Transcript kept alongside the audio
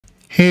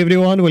Hey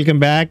everyone, welcome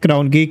back.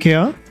 Crown Geek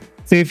here.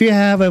 So if you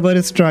have ever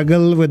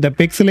struggled with the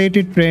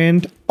pixelated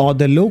print or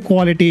the low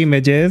quality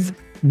images,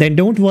 then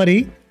don't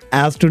worry,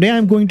 as today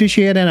I'm going to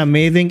share an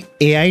amazing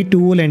AI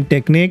tool and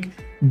technique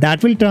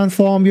that will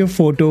transform your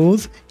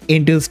photos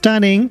into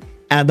stunning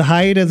and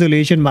high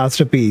resolution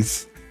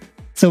masterpiece.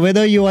 So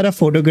whether you are a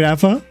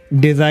photographer,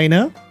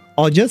 designer,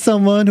 or just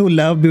someone who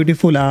loves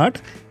beautiful art,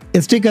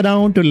 stick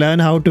around to learn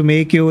how to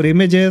make your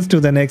images to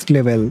the next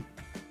level.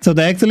 So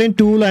the excellent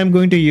tool I'm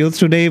going to use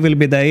today will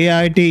be the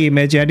Aiarty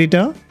image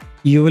editor.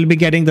 You will be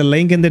getting the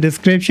link in the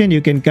description.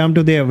 You can come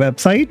to their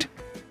website.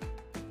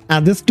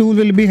 And this tool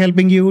will be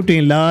helping you to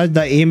enlarge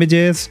the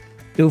images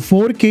to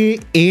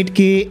 4K,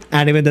 8K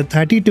and even the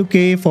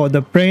 32K for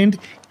the print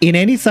in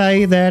any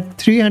size at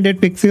 300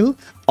 pixel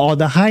or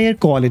the higher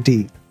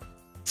quality.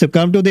 So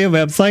come to their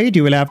website.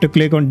 You will have to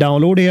click on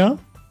download here.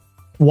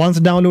 Once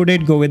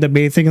downloaded, go with the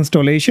basic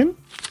installation.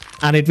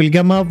 And it will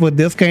come up with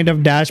this kind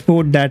of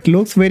dashboard that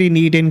looks very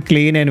neat and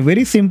clean and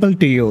very simple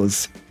to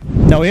use.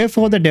 Now here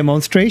for the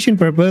demonstration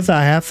purpose,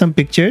 I have some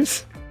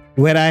pictures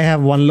where I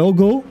have one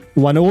logo,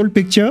 one old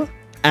picture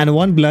and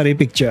one blurry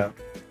picture.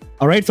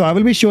 Alright, so I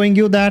will be showing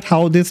you that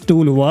how this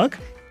tool works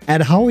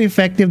and how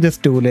effective this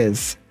tool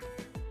is.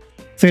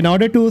 So in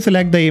order to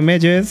select the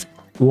images,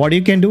 what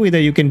you can do, either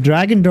you can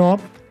drag and drop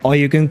or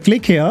you can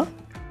click here,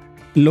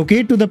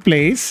 locate to the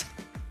place.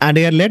 And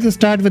here let's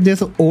start with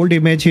this old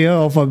image here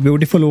of a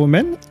beautiful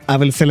woman. I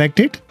will select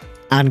it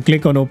and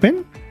click on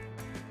open.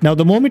 Now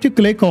the moment you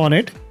click on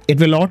it, it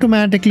will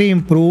automatically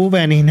improve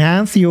and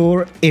enhance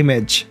your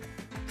image.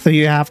 So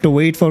you have to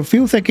wait for a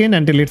few seconds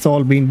until it's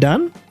all been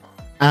done.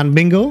 And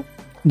bingo.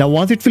 Now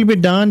once it will be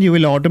done, you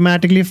will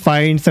automatically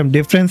find some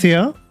difference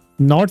here.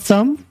 Not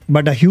some,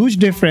 but a huge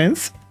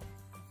difference.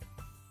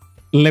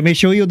 Let me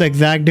show you the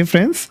exact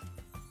difference.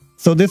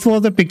 So this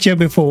was the picture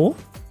before.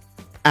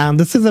 And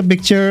this is a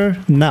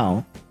picture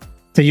now.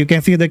 So you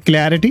can see the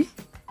clarity.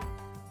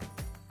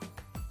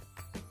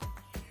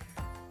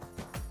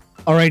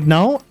 Alright,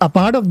 now a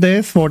part of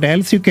this, what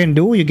else you can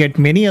do, you get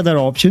many other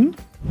options.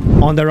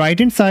 On the right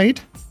hand side,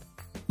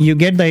 you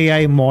get the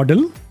AI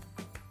model.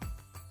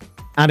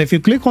 And if you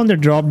click on the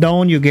drop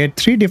down, you get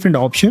three different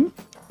options.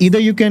 Either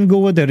you can go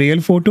with the real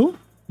photo,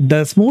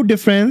 the smooth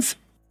difference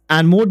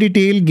and more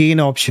detail gain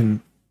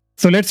option.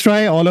 So let's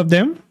try all of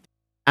them.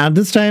 And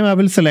this time I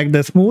will select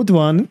the smooth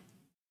one.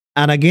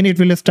 And again, it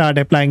will start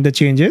applying the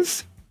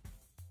changes.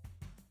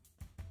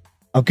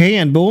 Okay,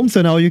 and boom.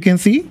 So now you can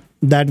see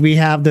that we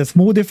have the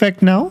smooth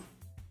effect now.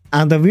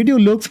 And the video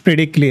looks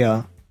pretty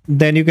clear.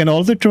 Then you can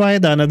also try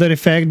the another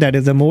effect that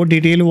is a more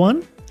detailed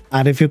one.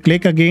 And if you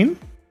click again,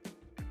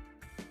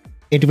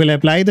 it will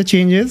apply the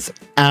changes.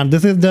 And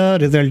this is the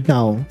result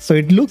now. So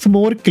it looks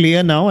more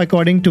clear now.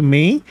 According to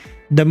me,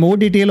 the more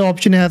detail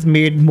option has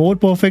made more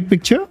perfect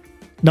picture.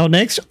 Now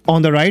next,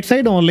 on the right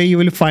side only, you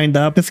will find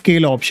the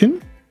upscale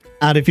option.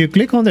 And if you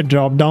click on the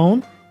drop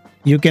down,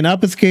 you can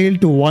upscale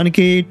to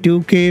 1K,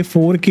 2K,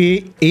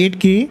 4K,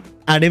 8K,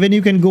 and even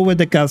you can go with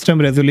the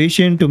custom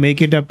resolution to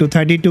make it up to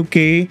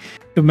 32K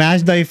to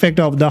match the effect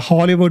of the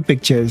Hollywood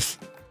pictures.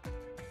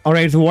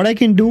 Alright, so what I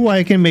can do,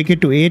 I can make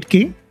it to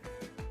 8K,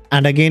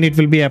 and again it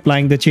will be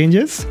applying the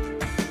changes.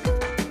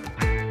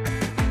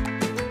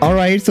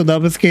 Alright, so the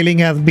upscaling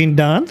has been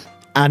done,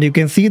 and you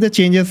can see the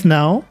changes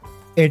now.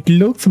 It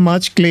looks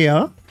much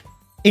clearer.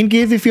 In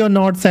case if you're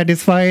not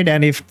satisfied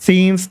and if it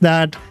seems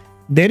that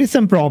there is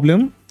some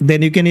problem,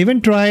 then you can even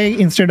try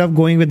instead of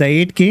going with the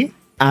 8K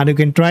and you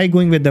can try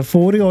going with the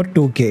 4 or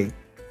 2K.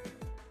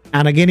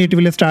 And again, it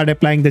will start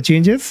applying the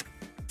changes.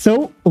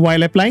 So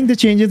while applying the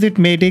changes, it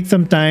may take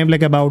some time,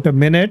 like about a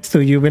minute. So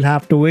you will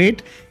have to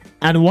wait.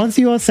 And once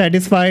you are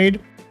satisfied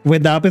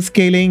with the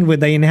upscaling, with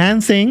the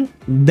enhancing,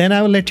 then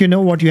I will let you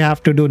know what you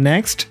have to do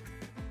next.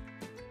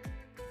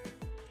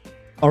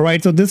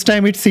 Alright, so this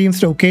time it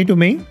seems okay to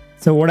me.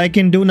 So what I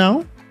can do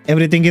now,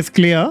 everything is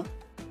clear.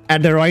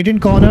 At the right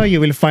hand corner, you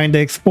will find the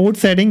export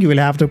setting. You will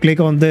have to click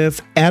on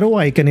this arrow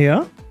icon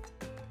here.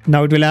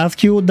 Now it will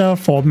ask you the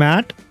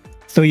format.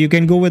 So you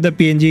can go with the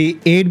PNG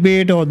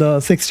 8-bit or the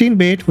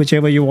 16-bit,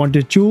 whichever you want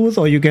to choose,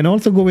 or you can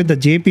also go with the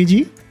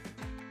JPG.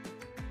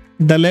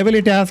 The level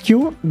it asks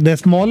you, the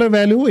smaller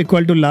value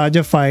equal to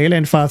larger file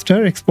and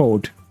faster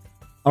export.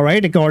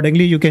 Alright,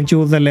 accordingly you can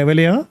choose the level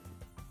here.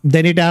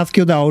 Then it asks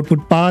you the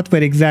output path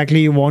where exactly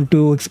you want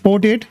to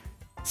export it.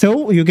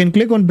 So you can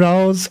click on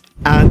browse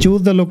and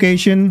choose the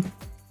location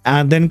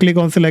and then click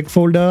on select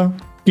folder,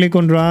 click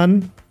on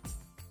run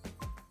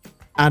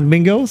and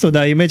bingo. So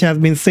the image has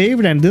been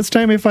saved, and this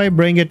time if I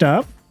bring it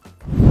up,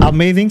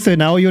 amazing. So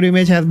now your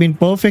image has been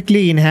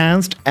perfectly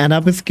enhanced and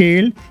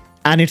upscaled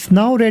and it's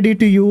now ready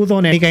to use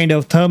on any kind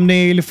of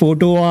thumbnail,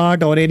 photo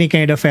art or any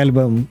kind of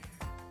album.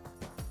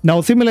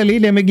 Now similarly,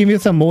 let me give you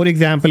some more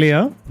example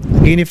here.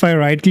 Again, if I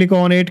right click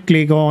on it,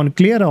 click on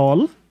clear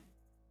all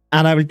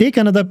and I will take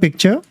another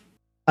picture.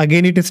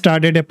 Again, it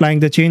started applying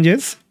the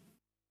changes.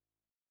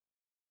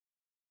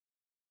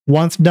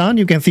 Once done,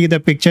 you can see the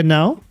picture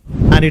now,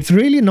 and it's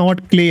really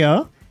not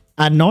clear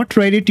and not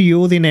ready to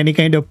use in any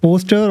kind of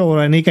poster or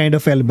any kind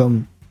of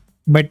album.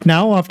 But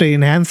now after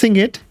enhancing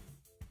it,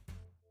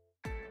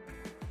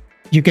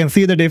 you can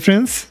see the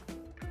difference.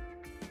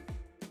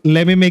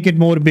 Let me make it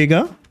more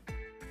bigger.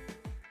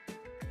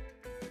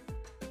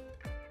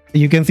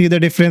 You can see the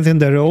difference in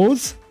the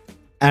rows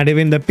and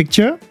even the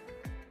picture.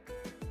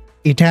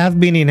 It has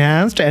been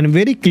enhanced and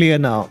very clear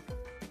now.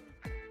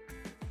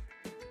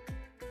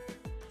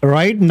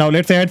 Right, now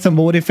let's add some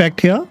more effect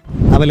here.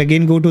 I will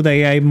again go to the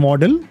AI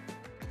model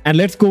and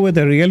let's go with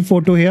the real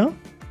photo here.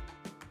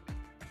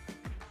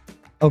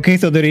 Okay,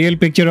 so the real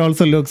picture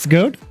also looks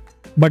good.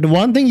 But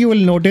one thing you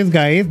will notice,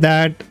 guys,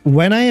 that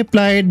when I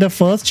applied the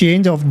first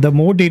change of the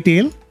more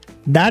detail,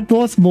 that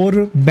was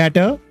more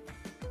better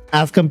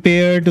as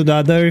compared to the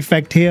other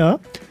effect here.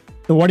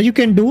 So what you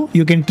can do,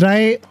 you can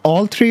try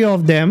all three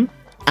of them,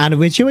 and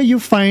whichever you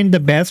find the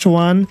best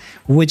one,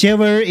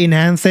 whichever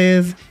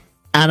enhances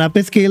and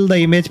upscale the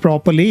image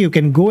properly, you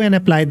can go and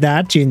apply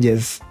that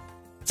changes.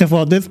 So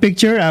for this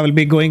picture, I will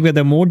be going with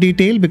the more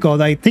detail because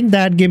I think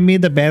that give me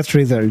the best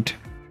result.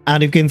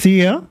 And you can see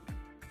here,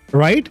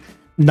 right?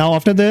 Now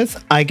after this,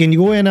 I can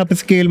go and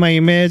upscale my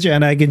image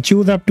and I can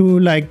choose up to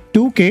like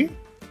 2K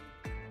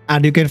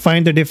and you can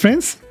find the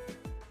difference.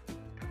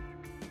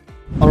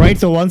 Alright,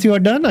 so once you are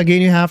done,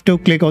 again you have to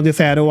click on this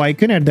arrow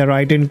icon at the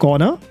right hand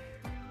corner.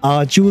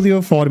 Choose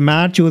your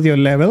format, choose your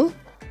level,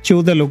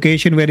 choose the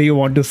location where you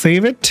want to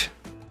save it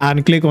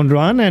and click on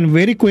run, and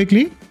very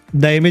quickly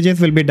the images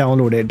will be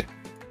downloaded.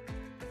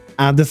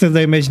 And this is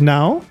the image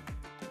now.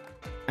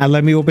 And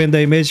let me open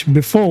the image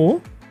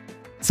before.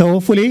 So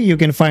hopefully you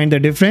can find the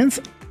difference.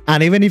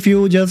 And even if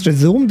you just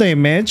zoom the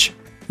image,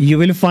 you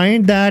will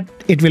find that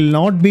it will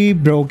not be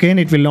broken.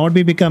 It will not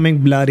be becoming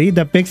blurry.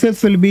 The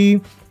pixels will be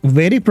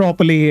very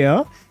properly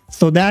here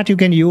so that you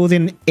can use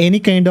in any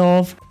kind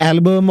of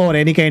album or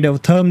any kind of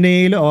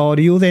thumbnail or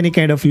use any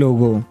kind of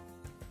logo.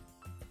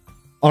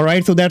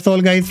 Alright, so that's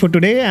all guys for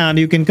today, and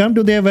you can come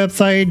to their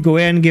website, go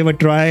and give a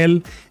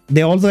trial.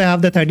 They also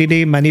have the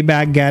 30-day money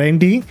back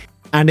guarantee.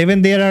 And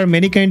even there are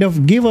many kind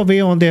of giveaway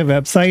on their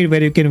website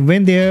where you can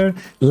win their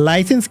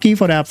license key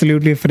for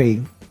absolutely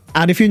free.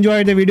 And if you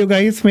enjoyed the video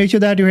guys, make sure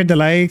that you hit the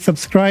like,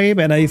 subscribe,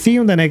 and I see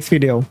you in the next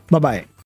video. Bye bye.